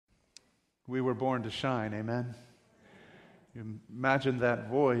We were born to shine, amen? You imagine that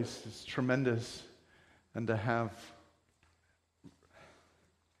voice is tremendous, and to have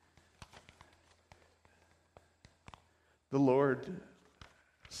the Lord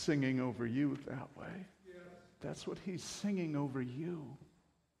singing over you that way. That's what He's singing over you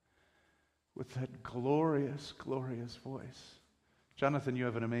with that glorious, glorious voice. Jonathan, you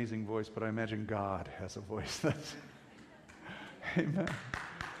have an amazing voice, but I imagine God has a voice that's... Amen.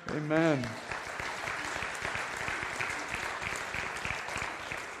 Amen.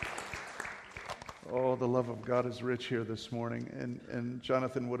 Oh, the love of God is rich here this morning. And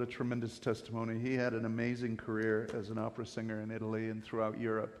Jonathan, what a tremendous testimony. He had an amazing career as an opera singer in Italy and throughout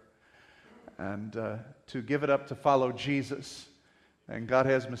Europe. And to give it up to follow Jesus. And God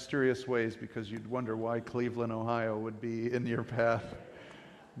has mysterious ways, because you'd wonder why Cleveland, Ohio would be in your path.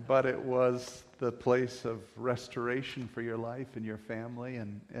 But it was the place of restoration for your life and your family,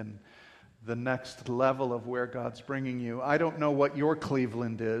 and the next level of where God's bringing you. I don't know what your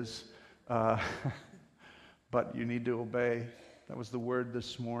Cleveland is, but you need to obey. That was the word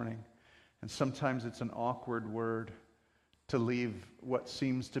this morning. And sometimes it's an awkward word to leave what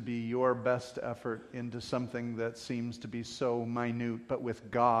seems to be your best effort into something that seems to be so minute, but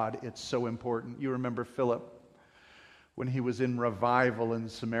with God, it's so important. You remember Philip when he was in revival in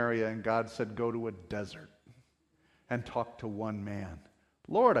Samaria, and God said, go to a desert and talk to one man.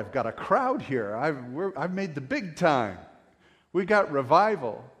 Lord, I've got a crowd here. I've made the big time. We got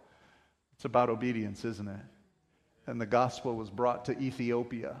revival. It's about obedience, isn't it? And the gospel was brought to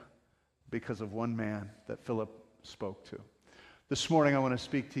Ethiopia because of one man that Philip spoke to. This morning I want to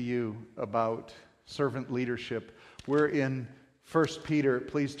speak to you about servant leadership. We're in 1 Peter.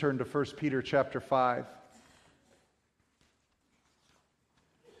 Please turn to 1 Peter chapter 5.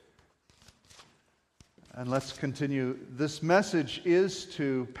 And let's continue. This message is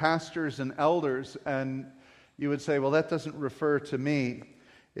to pastors and elders, and you would say, well, that doesn't refer to me.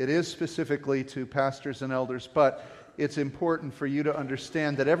 It is specifically to pastors and elders, but it's important for you to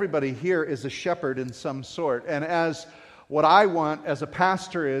understand that everybody here is a shepherd in some sort. And as what I want as a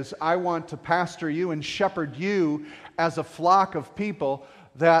pastor is, I want to pastor you and shepherd you as a flock of people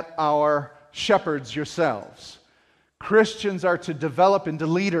that are shepherds yourselves. Christians are to develop into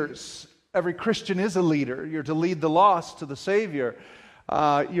leaders. Every Christian is a leader. You're to lead the lost to the Savior.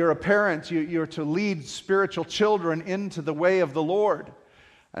 You're a parent. You're to lead spiritual children into the way of the Lord.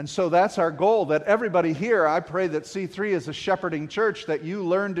 And so that's our goal, that everybody here, I pray that C3 is a shepherding church, that you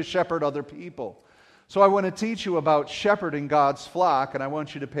learn to shepherd other people. So I want to teach you about shepherding God's flock, and I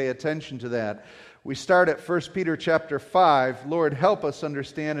want you to pay attention to that. We start at 1 Peter chapter 5. Lord, help us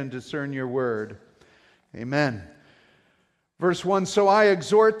understand and discern your word. Amen. Verse 1, so I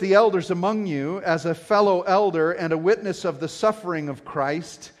exhort the elders among you as a fellow elder and a witness of the suffering of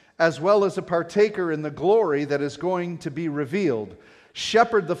Christ, as well as a partaker in the glory that is going to be revealed.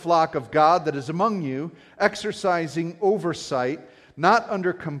 Shepherd the flock of God that is among you, exercising oversight, not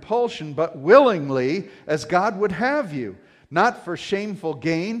under compulsion, but willingly, as God would have you, not for shameful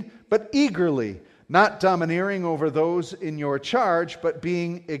gain, but eagerly, not domineering over those in your charge, but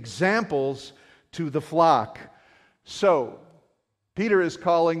being examples to the flock. So, Peter is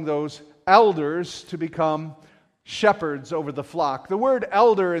calling those elders to become shepherds over the flock. The word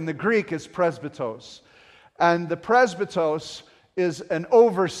elder in the Greek is presbytous, and the presbytous is an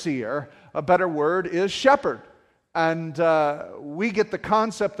overseer. A better word is shepherd. And we get the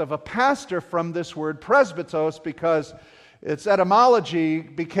concept of a pastor from this word presbytos because its etymology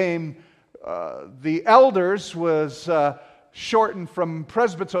became the elders was shortened from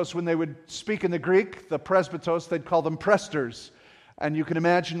presbytos. When they would speak in the Greek, the presbytos, they'd call them presters. And you can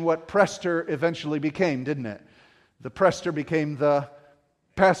imagine what prester eventually became, didn't it? The prester became the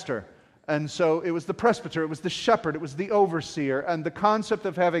pastor. And so it was the presbyter, it was the shepherd, it was the overseer. And the concept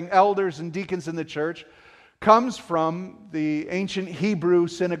of having elders and deacons in the church comes from the ancient Hebrew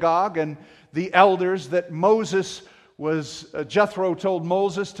synagogue and the elders that Moses was, Jethro told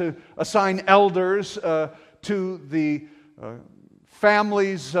Moses to assign elders to the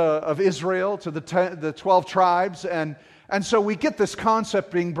families of Israel, to the 12 tribes. And so we get this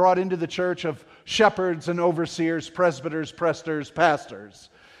concept being brought into the church of shepherds and overseers, presbyters, presters, pastors.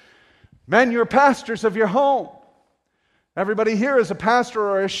 Men, you're pastors of your home. Everybody here is a pastor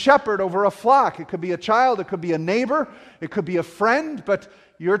or a shepherd over a flock. It could be a child, it could be a neighbor, it could be a friend, but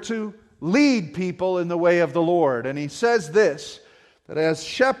you're to lead people in the way of the Lord. And he says this, that as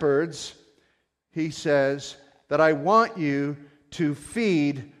shepherds, he says that I want you to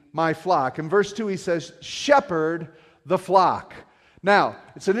feed my flock. In verse 2 he says, shepherd the flock. Now,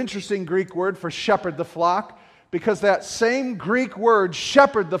 it's an interesting Greek word for shepherd the flock, because that same Greek word,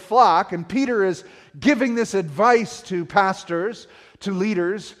 shepherd the flock, and Peter is giving this advice to pastors, to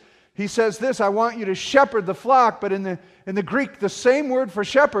leaders. He says this, I want you to shepherd the flock, but in the Greek, the same word for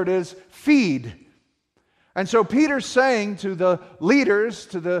shepherd is feed. And so Peter's saying to the leaders,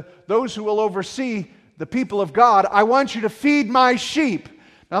 to those who will oversee the people of God, I want you to feed my sheep.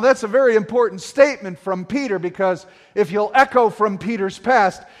 Now that's a very important statement from Peter, because if you'll echo from Peter's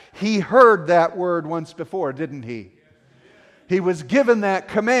past, he heard that word once before, didn't he? He was given that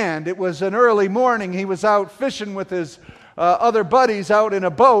command. It was an early morning. He was out fishing with his other buddies out in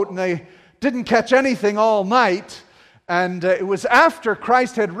a boat, and they didn't catch anything all night. And it was after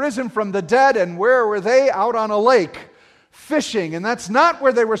Christ had risen from the dead, and where were they? Out on a lake, fishing. And that's not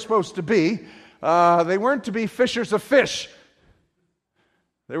where they were supposed to be. They weren't to be fishers of fish.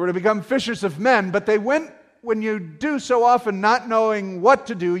 They were to become fishers of men, but they went, when you do so often not knowing what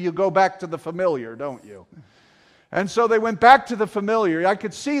to do, you go back to the familiar, don't you? And so they went back to the familiar. I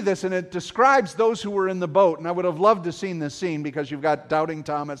could see this, and it describes those who were in the boat. And I would have loved to have seen this scene, because you've got doubting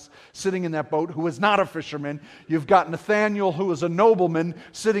Thomas sitting in that boat, who was not a fisherman. You've got Nathaniel, who was a nobleman,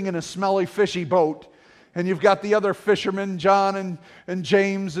 sitting in a smelly, fishy boat. And you've got the other fishermen, John and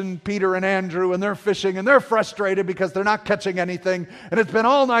James and Peter and Andrew, and they're fishing, and they're frustrated because they're not catching anything. And it's been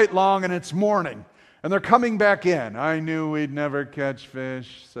all night long, and it's morning. And they're coming back in. I knew we'd never catch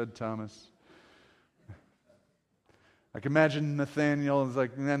fish, said Thomas. I can imagine Nathaniel is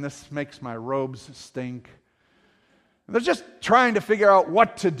like, man, this makes my robes stink. And they're just trying to figure out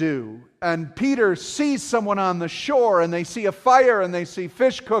what to do. And Peter sees someone on the shore, and they see a fire, and they see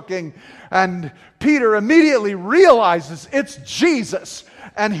fish cooking. And Peter immediately realizes it's Jesus.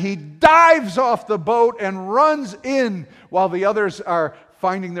 And he dives off the boat and runs in while the others are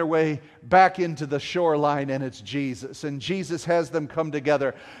finding their way back into the shoreline, and it's Jesus. And Jesus has them come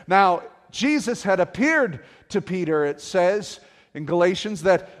together. Now, Jesus had appeared to Peter, it says in Galatians,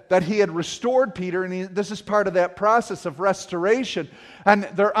 that he had restored Peter, and this is part of that process of restoration. And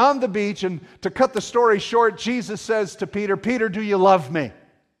they're on the beach, and to cut the story short, Jesus says to Peter, Peter, do you love me?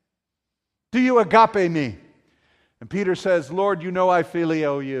 Do you agape me? And Peter says, Lord, you know I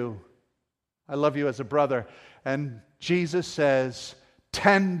phileo you. I love you as a brother. And Jesus says,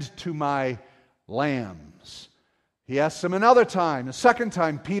 tend to my lambs. He asks him another time, a second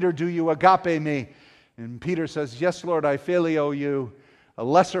time, Peter, do you agape me? And Peter says, yes, Lord, I phileo you, a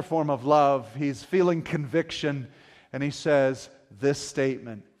lesser form of love. He's feeling conviction, and he says this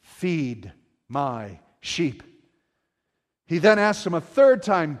statement, feed my sheep. He then asks him a third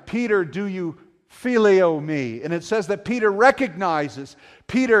time, Peter, do you phileo me? And it says that Peter recognizes.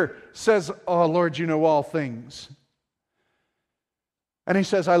 Peter says, oh, Lord, you know all things. And he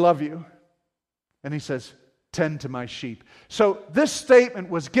says, I love you. And he says, tend to my sheep. So this statement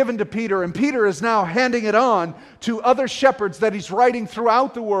was given to Peter, and Peter is now handing it on to other shepherds that he's writing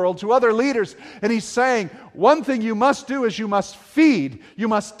throughout the world, to other leaders. And he's saying, one thing you must do is you must feed, you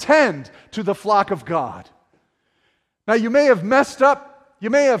must tend to the flock of God. Now you may have messed up, you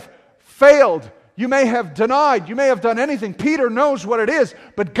may have failed, you may have denied, you may have done anything. Peter knows what it is,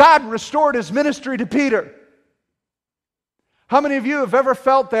 but God restored his ministry to Peter. How many of you have ever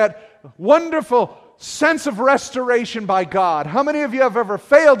felt that wonderful sense of restoration by God? How many of you have ever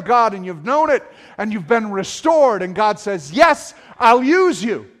failed God and you've known it and you've been restored and God says, yes, I'll use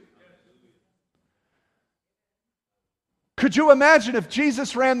you? Could you imagine if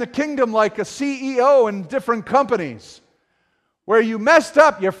Jesus ran the kingdom like a CEO in different companies? Where you messed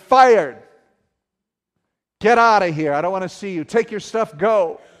up, you're fired. Get out of here. I don't want to see you. Take your stuff,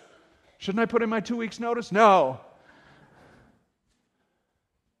 go. Shouldn't I put in my 2 weeks notice? No.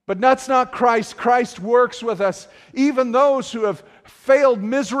 But that's not Christ. Christ works with us. Even those who have failed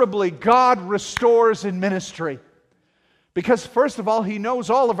miserably, God restores in ministry. Because first of all, He knows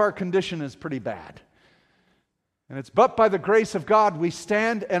all of our condition is pretty bad. And it's but by the grace of God we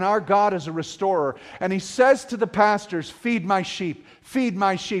stand, and our God is a restorer. And He says to the pastors, feed my sheep, feed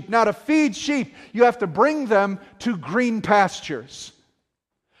my sheep. Now to feed sheep, you have to bring them to green pastures.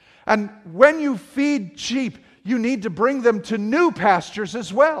 And when you feed sheep, you need to bring them to new pastures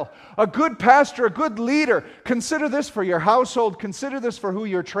as well. A good pastor, a good leader, consider this for your household, consider this for who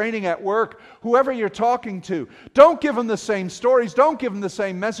you're training at work, whoever you're talking to. Don't give them the same stories, don't give them the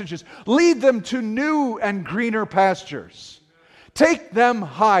same messages. Lead them to new and greener pastures. Take them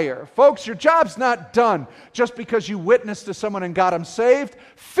higher. Folks, your job's not done just because you witnessed to someone and got them saved.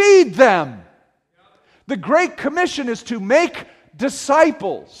 Feed them. The Great Commission is to make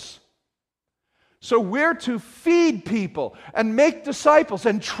disciples. So we're to feed people and make disciples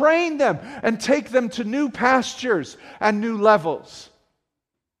and train them and take them to new pastures and new levels.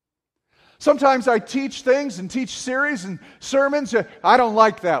 Sometimes I teach things and teach series and sermons. I don't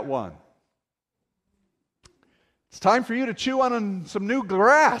like that one. It's time for you to chew on some new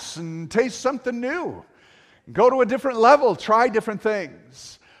grass and taste something new. Go to a different level, try different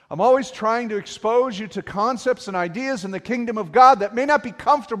things. I'm always trying to expose you to concepts and ideas in the kingdom of God that may not be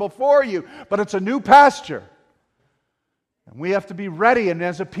comfortable for you, but it's a new pasture. And we have to be ready, and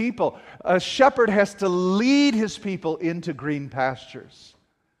as a people, a shepherd has to lead his people into green pastures.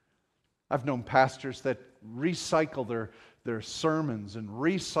 I've known pastors that recycle their sermons and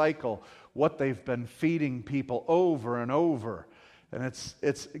recycle what they've been feeding people over and over. And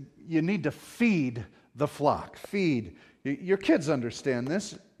it's you need to feed the flock. Feed. Your kids understand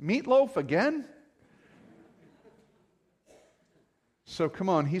this. Meatloaf again? So come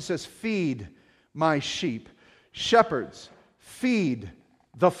on, he says, feed my sheep. Shepherds, feed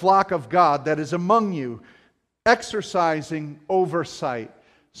the flock of God that is among you, exercising oversight.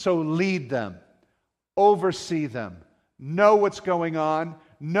 So lead them, oversee them, know what's going on,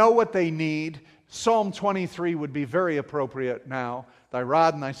 know what they need. Psalm 23 would be very appropriate now. Thy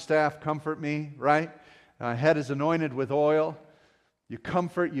rod and thy staff comfort me, right? My head is anointed with oil. You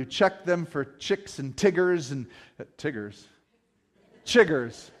comfort, you check them for chicks and tiggers and... Chiggers.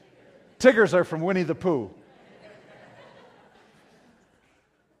 Tiggers are from Winnie the Pooh.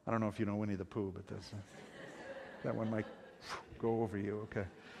 I don't know if you know Winnie the Pooh, but that one might go over you, okay.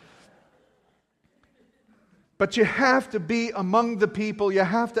 But you have to be among the people. You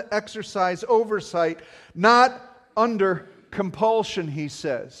have to exercise oversight, not under compulsion, he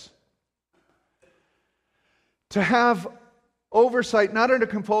says. To have oversight, not under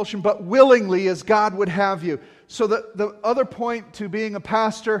compulsion, but willingly as God would have you. So the other point to being a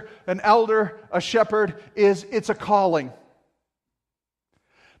pastor, an elder, a shepherd, is it's a calling.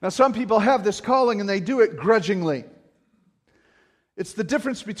 Now some people have this calling and they do it grudgingly. It's the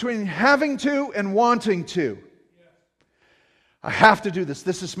difference between having to and wanting to. I have to do this.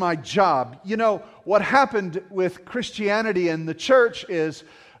 This is my job. You know, what happened with Christianity and the church is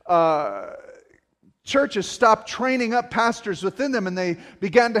churches stopped training up pastors within them, and they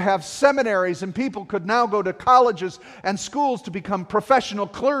began to have seminaries, and people could now go to colleges and schools to become professional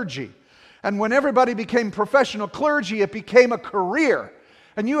clergy. And when everybody became professional clergy, it became a career.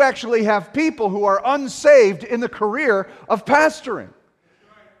 And you actually have people who are unsaved in the career of pastoring.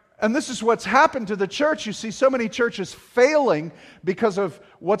 And this is what's happened to the church. You see so many churches failing because of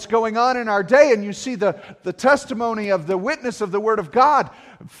what's going on in our day. And you see the testimony of the witness of the Word of God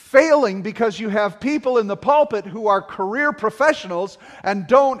failing because you have people in the pulpit who are career professionals and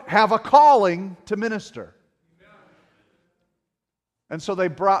don't have a calling to minister. And so they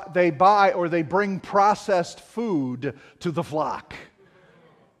buy or they bring processed food to the flock.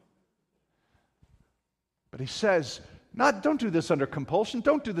 But he says, don't do this under compulsion.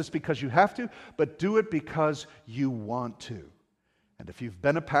 Don't do this because you have to, but do it because you want to. And if you've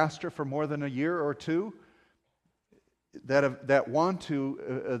been a pastor for more than a year or two, that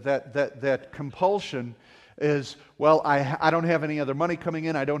compulsion is, well, I don't have any other money coming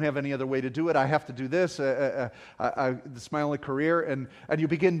in. I don't have any other way to do it. I have to do this. This is my only career. And you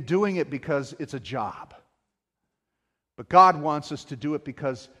begin doing it because it's a job. But God wants us to do it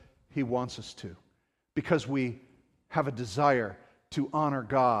because He wants us to. Because we have a desire to honor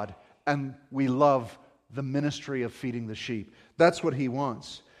God, and we love the ministry of feeding the sheep. That's what He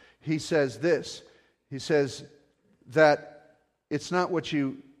wants. He says this. He says that it's not what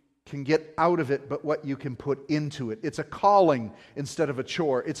you can get out of it, but what you can put into it. It's a calling instead of a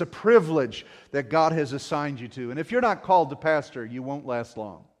chore. It's a privilege that God has assigned you to. And if you're not called to pastor, you won't last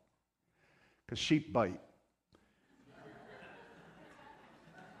long. Because sheep bite.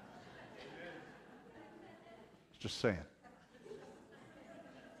 Just saying.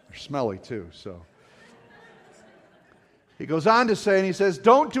 They're smelly too, so. He goes on to say, and he says,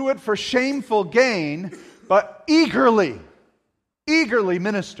 don't do it for shameful gain, but eagerly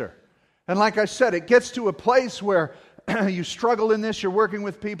minister. And like I said, it gets to a place where you struggle in this, you're working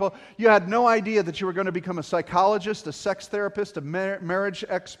with people. You had no idea that you were going to become a psychologist, a sex therapist, a marriage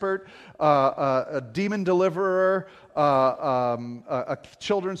expert, a demon deliverer, a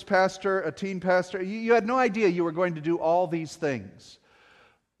children's pastor, a teen pastor. You had no idea you were going to do all these things.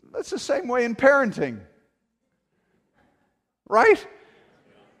 That's the same way in parenting. Right?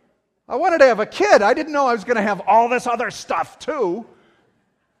 I wanted to have a kid. I didn't know I was going to have all this other stuff too.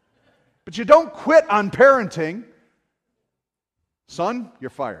 But you don't quit on parenting. Son, you're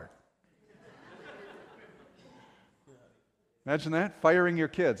fired. Imagine that, firing your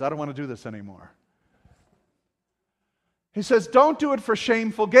kids. I don't want to do this anymore. He says, don't do it for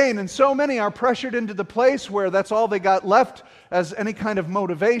shameful gain. And so many are pressured into the place where that's all they got left as any kind of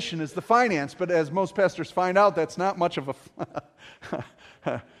motivation is the finance. But as most pastors find out, that's not much of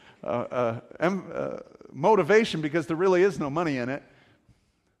a motivation, because there really is no money in it.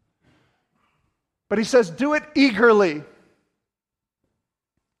 But he says, do it eagerly.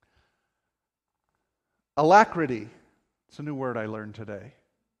 Alacrity. It's a new word I learned today.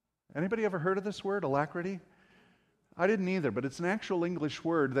 Anybody ever heard of this word, alacrity? I didn't either, but it's an actual English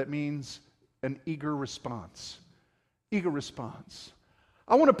word that means an eager response. Eager response.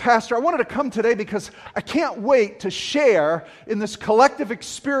 I wanted to come today because I can't wait to share in this collective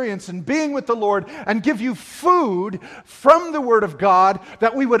experience in being with the Lord and give you food from the Word of God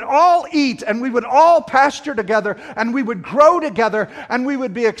that we would all eat and we would all pasture together and we would grow together and we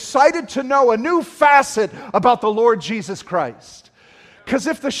would be excited to know a new facet about the Lord Jesus Christ. Because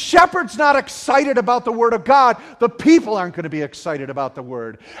if the shepherd's not excited about the Word of God, the people aren't going to be excited about the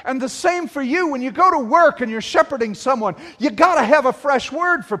Word. And the same for you. When you go to work and you're shepherding someone, you got to have a fresh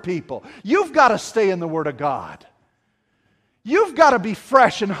word for people. You've got to stay in the Word of God. You've got to be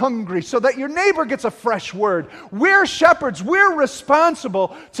fresh and hungry so that your neighbor gets a fresh word. We're shepherds. We're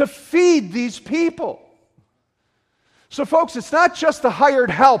responsible to feed these people. So folks, it's not just the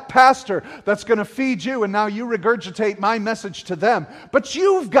hired help pastor that's going to feed you and now you regurgitate my message to them, but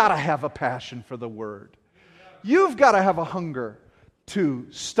you've got to have a passion for the Word. You've got to have a hunger to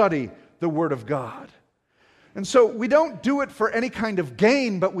study the Word of God. And so we don't do it for any kind of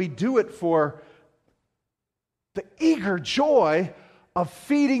gain, but we do it for the eager joy of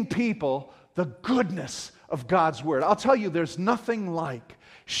feeding people the goodness of God's Word. I'll tell you, there's nothing like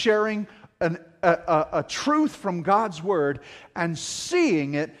sharing a truth from God's Word and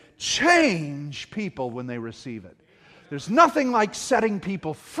seeing it change people when they receive it. There's nothing like setting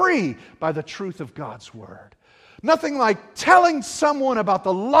people free by the truth of God's Word. Nothing like telling someone about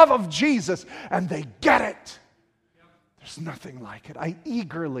the love of Jesus and they get it. There's nothing like it. I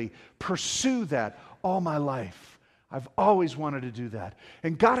eagerly pursue that all my life. I've always wanted to do that.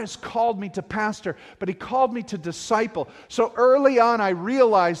 And God has called me to pastor, but He called me to disciple. So early on I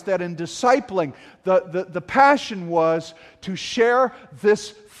realized that in discipling, the passion was to share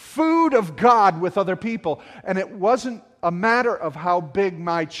this food of God with other people. And it wasn't a matter of how big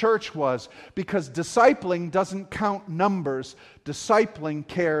my church was, because discipling doesn't count numbers. Discipling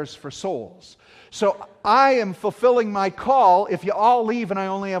cares for souls. So I am fulfilling my call if you all leave and I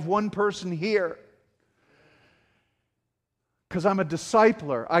only have one person here. Because I'm a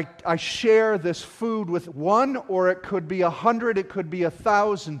discipler. I share this food with one, or it could be 100, it could be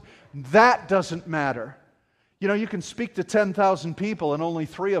 1,000. That doesn't matter. You know, you can speak to 10,000 people and only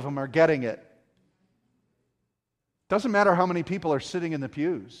 3 of them are getting it. Doesn't matter how many people are sitting in the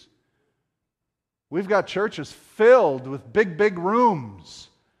pews. We've got churches filled with big, big rooms.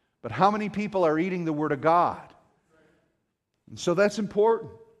 But how many people are eating the Word of God? And so that's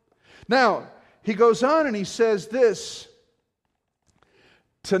important. Now, he goes on and he says this: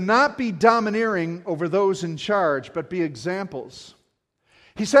 to not be domineering over those in charge, but be examples.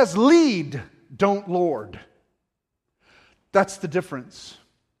 He says, lead, don't lord. That's the difference.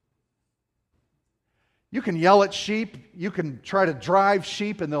 You can yell at sheep, you can try to drive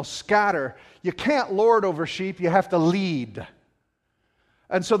sheep and they'll scatter. You can't lord over sheep, you have to lead.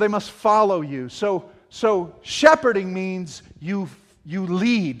 And so they must follow you. So shepherding means you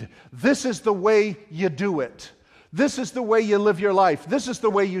lead. This is the way you do it. This is the way you live your life. This is the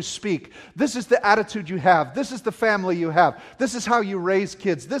way you speak. This is the attitude you have. This is the family you have. This is how you raise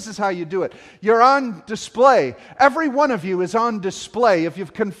kids. This is how you do it. You're on display. Every one of you is on display. If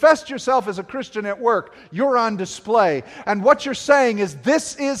you've confessed yourself as a Christian at work, you're on display. And what you're saying is,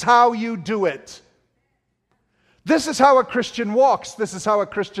 this is how you do it. This is how a Christian walks. This is how a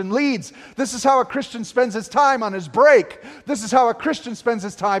Christian leads. This is how a Christian spends his time on his break. This is how a Christian spends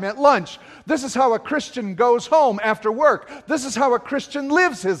his time at lunch. This is how a Christian goes home after work. This is how a Christian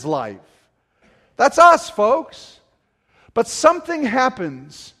lives his life. That's us, folks. But something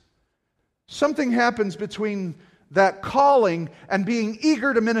happens. Something happens between that calling and being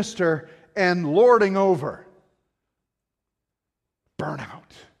eager to minister and lording over. Burnout.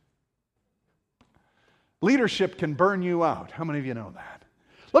 Leadership can burn you out. How many of you know that?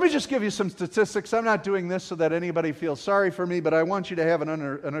 Let me just give you some statistics. I'm not doing this so that anybody feels sorry for me, but I want you to have an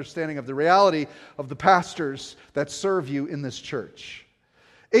understanding of the reality of the pastors that serve you in this church.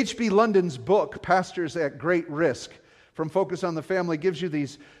 H.B. London's book, Pastors at Great Risk, from Focus on the Family, gives you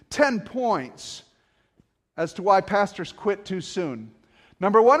these 10 points as to why pastors quit too soon.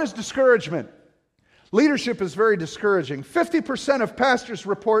 Number 1 is discouragement. Leadership is very discouraging. 50% of pastors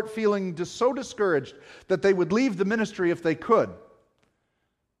report feeling so discouraged that they would leave the ministry if they could.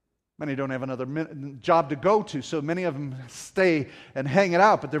 Many don't have another job to go to, so many of them stay and hang it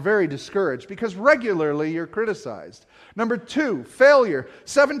out, but they're very discouraged because regularly you're criticized. Number 2, failure.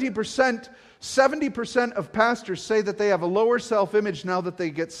 70% of pastors say that they have a lower self-image now that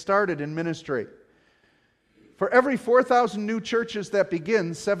they get started in ministry. For every 4,000 new churches that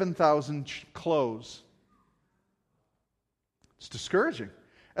begin, 7,000 close. It's discouraging.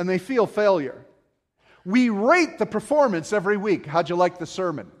 And they feel failure. We rate the performance every week. How'd you like the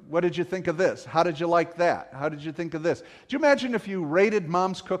sermon? What did you think of this? How did you like that? How did you think of this? Do you imagine if you rated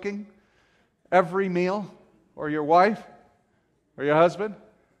mom's cooking every meal? Or your wife? Or your husband?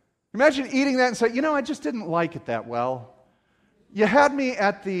 Imagine eating that and say, I just didn't like it that well. You had me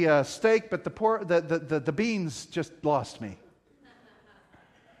at the steak, but the beans just lost me.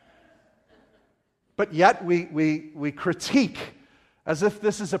 But yet we critique as if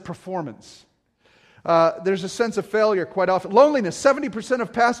this is a performance. There's a sense of failure quite often. Loneliness. 70%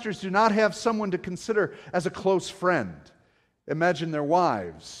 of pastors do not have someone to consider as a close friend. Imagine their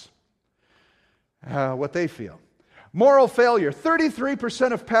wives, what they feel. Moral failure.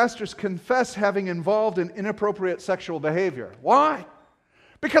 33% of pastors confess having involved in inappropriate sexual behavior. Why?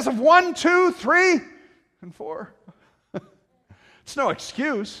 Because of 1, 2, 3, and 4. It's no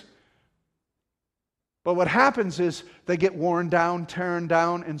excuse. But what happens is they get worn down, torn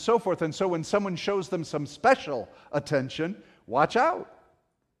down, and so forth. And so when someone shows them some special attention, watch out.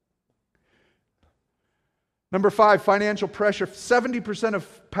 Number 5, financial pressure. 70%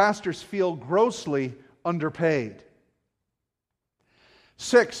 of pastors feel grossly underpaid.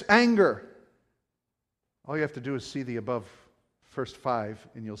 6, anger. All you have to do is see the above first 5,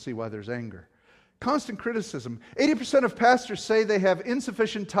 and you'll see why there's anger. Constant criticism. 80% of pastors say they have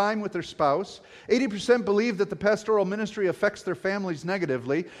insufficient time with their spouse. 80% believe that the pastoral ministry affects their families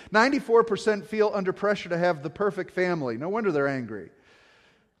negatively. 94% feel under pressure to have the perfect family. No wonder they're angry.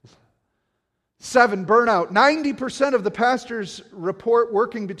 7, burnout. 90% of the pastors report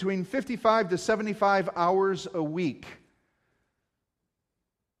working between 55 to 75 hours a week.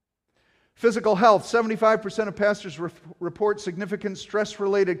 Physical health. 75% of pastors report significant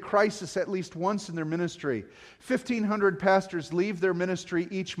stress-related crisis at least once in their ministry. 1,500 pastors leave their ministry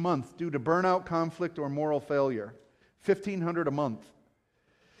each month due to burnout, conflict, or moral failure. 1,500 a month.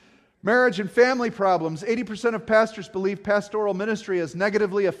 Marriage and family problems. 80% of pastors believe pastoral ministry has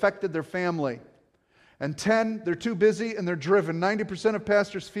negatively affected their family. And 10, they're too busy and they're driven. 90% of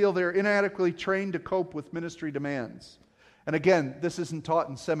pastors feel they're inadequately trained to cope with ministry demands. And again, this isn't taught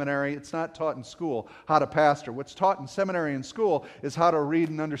in seminary. It's not taught in school, how to pastor. What's taught in seminary and school is how to read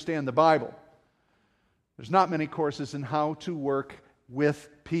and understand the Bible. There's not many courses in how to work with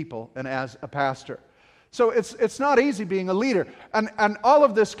people and as a pastor. So it's not easy being a leader. And all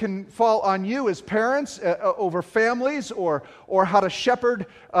of this can fall on you as parents over families or how to shepherd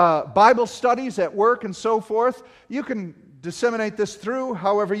Bible studies at work and so forth. You can disseminate this through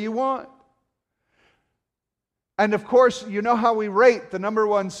however you want. And of course, you know how we rate the number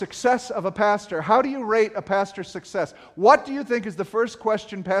one success of a pastor. How do you rate a pastor's success? What do you think is the first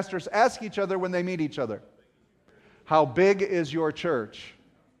question pastors ask each other when they meet each other? How big is your church?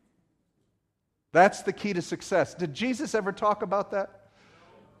 That's the key to success. Did Jesus ever talk about that?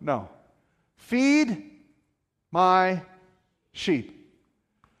 No. Feed my sheep.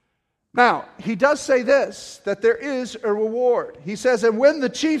 Now, he does say this, that there is a reward. He says, and when the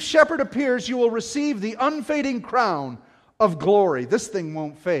chief shepherd appears, you will receive the unfading crown of glory. This thing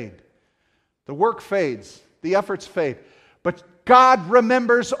won't fade. The work fades. The efforts fade. But God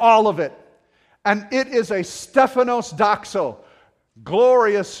remembers all of it. And it is a stephanos doxa,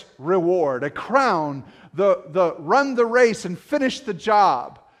 glorious reward, a crown, the run the race and finish the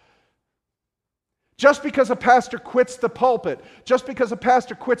job. Just because a pastor quits the pulpit, just because a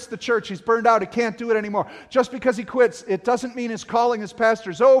pastor quits the church, he's burned out, he can't do it anymore. Just because he quits, it doesn't mean his calling as pastor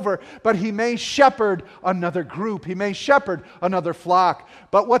is over, but he may shepherd another group, he may shepherd another flock.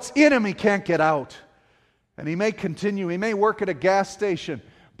 But what's in him, he can't get out. And he may continue, he may work at a gas station,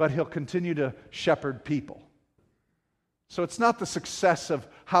 but he'll continue to shepherd people. So it's not the success of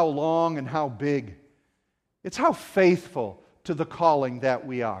how long and how big. It's how faithful to the calling that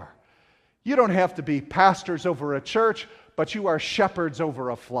we are. You don't have to be pastors over a church, but you are shepherds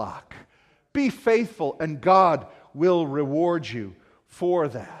over a flock. Be faithful, and God will reward you for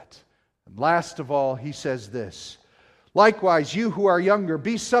that. And last of all, he says this, likewise, you who are younger,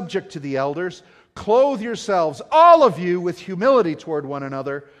 be subject to the elders. Clothe yourselves, all of you, with humility toward one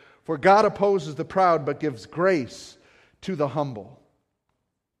another, for God opposes the proud, but gives grace to the humble.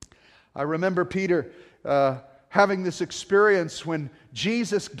 I remember Peter having this experience when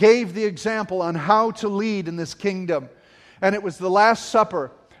Jesus gave the example on how to lead in this kingdom. And it was the Last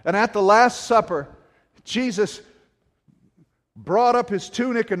Supper. And at the Last Supper, Jesus brought up his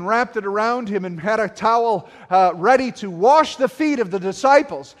tunic and wrapped it around him and had a towel ready to wash the feet of the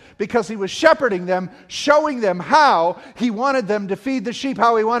disciples, because he was shepherding them, showing them how he wanted them to feed the sheep,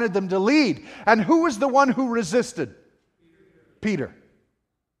 how he wanted them to lead. And who was the one who resisted? Peter. Do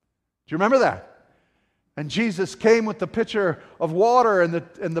you remember that? And Jesus came with the pitcher of water and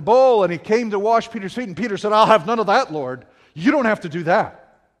the bowl, and he came to wash Peter's feet. And Peter said, "I'll have none of that, Lord. You don't have to do that."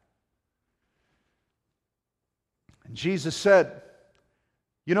 And Jesus said,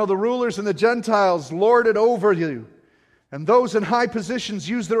 "You know, the rulers and the Gentiles lord it over you, and those in high positions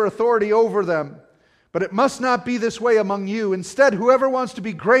use their authority over them. But it must not be this way among you. Instead, whoever wants to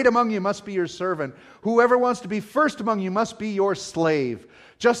be great among you must be your servant. Whoever wants to be first among you must be your slave.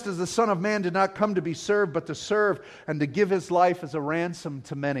 Just as the Son of Man did not come to be served, but to serve and to give his life as a ransom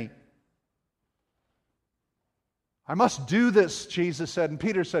to many." "I must do this," Jesus said. And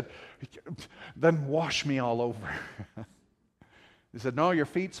Peter said, "Then wash me all over." He said, "No, your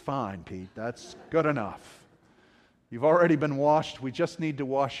feet's fine, Pete. That's good enough. You've already been washed. We just need to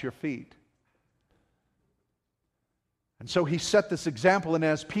wash your feet." And so he set this example, and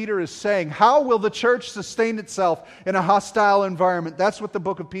as Peter is saying, how will the church sustain itself in a hostile environment? That's what the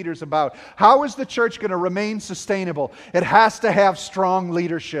book of Peter is about. How is the church going to remain sustainable? It has to have strong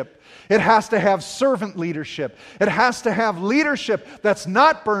leadership. It has to have servant leadership. It has to have leadership that's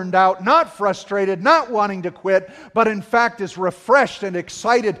not burned out, not frustrated, not wanting to quit, but in fact is refreshed and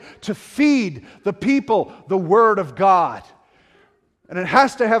excited to feed the people the Word of God. And it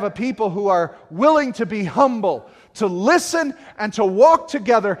has to have a people who are willing to be humble, to listen and to walk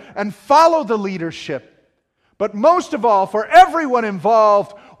together and follow the leadership. But most of all, for everyone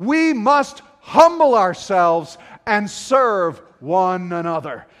involved, we must humble ourselves and serve one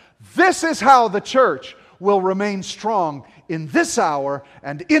another. This is how the church will remain strong in this hour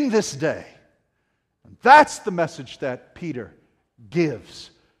and in this day. And that's the message that Peter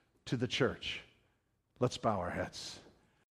gives to the church. Let's bow our heads.